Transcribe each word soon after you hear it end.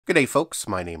Good day, folks.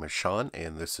 My name is Sean,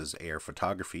 and this is Air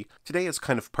Photography. Today is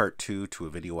kind of part two to a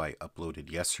video I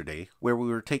uploaded yesterday, where we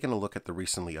were taking a look at the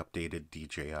recently updated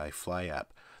DJI Fly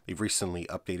app. They've recently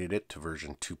updated it to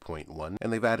version 2.1,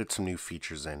 and they've added some new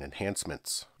features and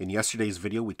enhancements. In yesterday's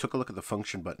video, we took a look at the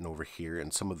function button over here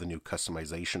and some of the new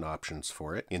customization options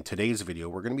for it. In today's video,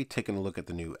 we're going to be taking a look at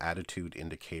the new attitude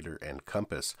indicator and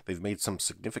compass. They've made some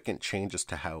significant changes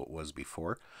to how it was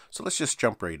before, so let's just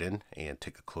jump right in and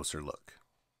take a closer look.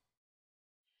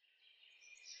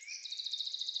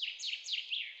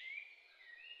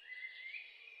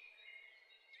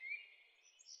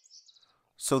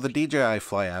 So the DJI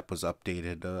Fly app was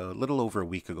updated a little over a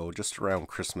week ago, just around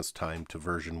Christmas time, to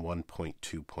version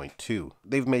 1.2.2.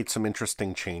 They've made some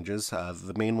interesting changes.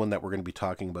 The main one that we're going to be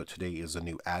talking about today is a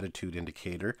new attitude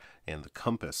indicator and the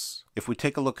compass. If we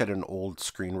take a look at an old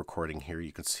screen recording here,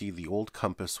 you can see the old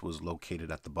compass was located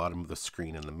at the bottom of the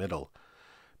screen in the middle.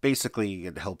 Basically,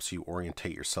 it helps you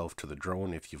orientate yourself to the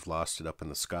drone if you've lost it up in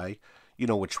the sky. You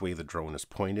know which way the drone is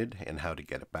pointed and how to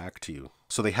get it back to you.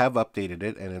 So they have updated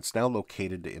it, and it's now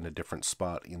located in a different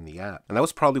spot in the app. And that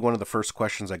was probably one of the first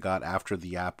questions I got after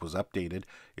the app was updated,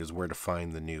 is where to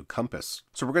find the new compass.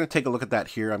 So we're going to take a look at that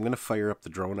here. I'm going to fire up the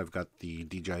drone. I've got the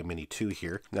DJI Mini 2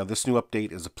 here. Now this new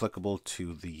update is applicable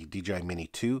to the DJI Mini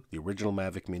 2, the original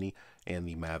Mavic Mini, and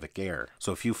the Mavic Air.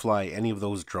 So if you fly any of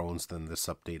those drones, then this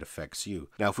update affects you.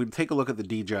 Now if we take a look at the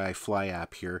DJI Fly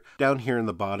app here, down here in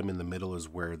the bottom in the middle is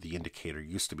where the indicator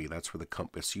used to be. That's where the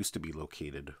compass used to be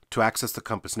located. To access the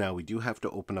compass now, we do have to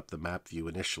open up the map view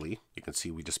initially. You can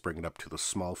see we just bring it up to the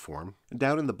small form. And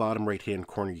down in the bottom right hand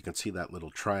corner, you can see that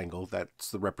little triangle. That's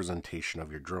the representation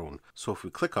of your drone. So if we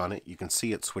click on it, you can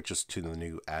see it switches to the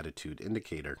new attitude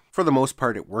indicator. For the most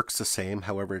part, it works the same.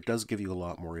 However, it does give you a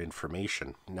lot more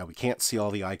information. Now we can't see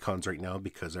all the icons right now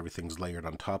because everything's layered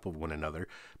on top of one another.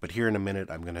 But here in a minute,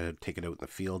 I'm going to take it out in the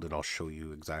field and I'll show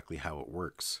you exactly how it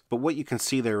works. But what you can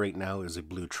see there right now is a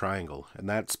blue triangle, and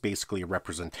that's basically a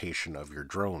representation of your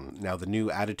drone. Now the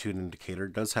new attitude indicator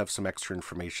does have some extra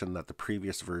information that the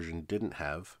previous version didn't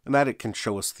have, and that it can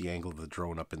show us the angle of the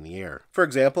drone up in the air. For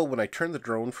example, when I turn the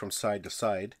drone from side to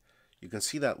side, you can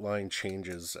see that line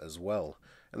changes as well,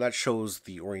 and that shows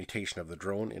the orientation of the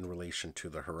drone in relation to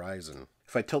the horizon.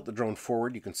 If I tilt the drone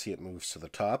forward, you can see it moves to the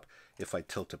top. If I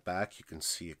tilt it back, you can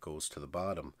see it goes to the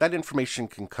bottom. That information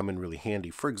can come in really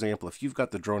handy. For example, if you've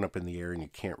got the drone up in the air and you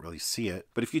can't really see it,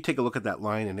 but if you take a look at that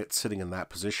line and it's sitting in that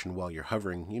position while you're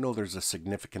hovering, you know there's a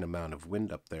significant amount of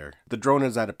wind up there. The drone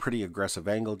is at a pretty aggressive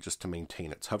angle just to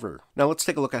maintain its hover. Now let's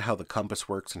take a look at how the compass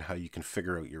works and how you can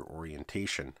figure out your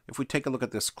orientation. If we take a look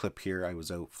at this clip here, I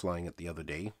was out flying it the other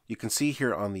day. You can see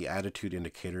here on the attitude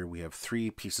indicator, we have three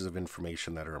pieces of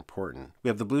information that are important. We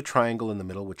have the blue triangle in the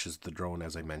middle, which is the drone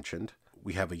as I mentioned.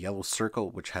 We have a yellow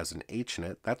circle which has an H in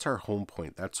it. That's our home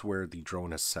point. That's where the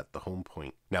drone has set the home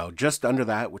point. Now just under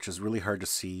that, which is really hard to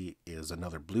see, is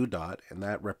another blue dot, and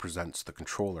that represents the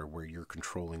controller where you're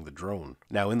controlling the drone.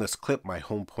 Now in this clip, my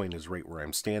home point is right where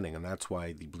I'm standing, and that's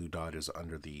why the blue dot is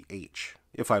under the H.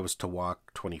 If I was to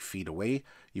walk 20 feet away,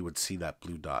 you would see that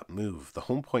blue dot move. The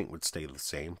home point would stay the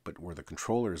same, but where the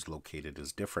controller is located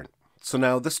is different. So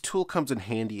now this tool comes in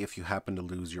handy if you happen to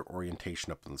lose your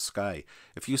orientation up in the sky.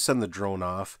 If you send the drone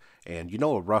off and you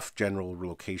know a rough general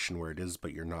location where it is,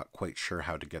 but you're not quite sure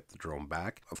how to get the drone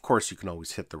back, of course you can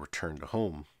always hit the return to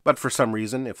home. But for some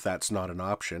reason, if that's not an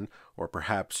option, or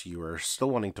perhaps you are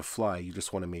still wanting to fly, you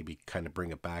just want to maybe kind of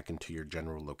bring it back into your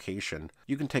general location,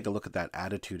 you can take a look at that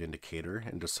attitude indicator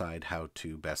and decide how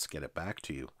to best get it back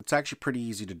to you. It's actually pretty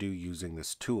easy to do using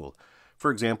this tool. For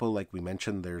example, like we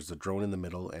mentioned, there's the drone in the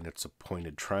middle and it's a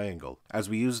pointed triangle. As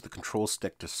we use the control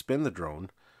stick to spin the drone,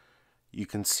 you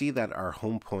can see that our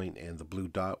home point and the blue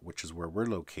dot, which is where we're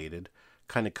located,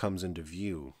 kind of comes into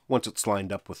view. Once it's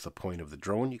lined up with the point of the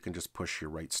drone, you can just push your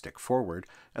right stick forward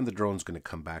and the drone's going to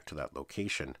come back to that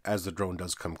location. As the drone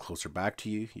does come closer back to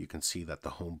you, you can see that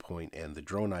the home point and the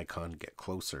drone icon get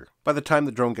closer. By the time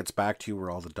the drone gets back to you where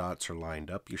all the dots are lined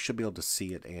up, you should be able to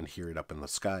see it and hear it up in the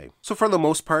sky. So for the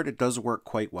most part, it does work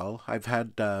quite well. I've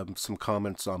had some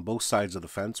comments on both sides of the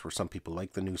fence where some people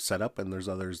like the new setup and there's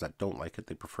others that don't like it.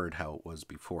 They preferred how it was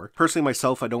before. Personally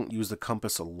myself, I don't use the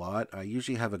compass a lot. I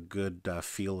usually have a good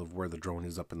feel of where the drone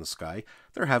is up in the sky.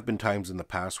 There have been times in the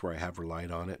past where I have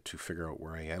relied on it to figure out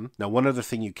where I am. Now, one other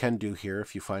thing you can do here,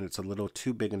 if you find it's a little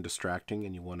too big and distracting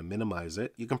and you want to minimize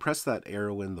it, you can press that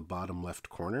arrow in the bottom left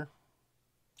corner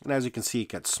And as you can see, it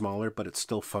gets smaller, but it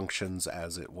still functions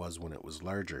as it was when it was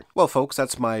larger. Well, folks,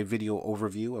 that's my video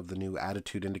overview of the new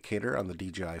attitude indicator on the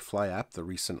DJI Fly app, the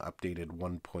recent updated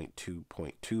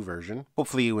 1.2.2 version.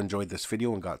 Hopefully you enjoyed this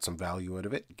video and got some value out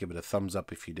of it. Give it a thumbs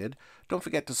up if you did. Don't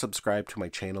forget to subscribe to my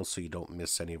channel so you don't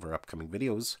miss any of our upcoming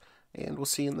videos, and we'll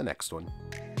see you in the next one.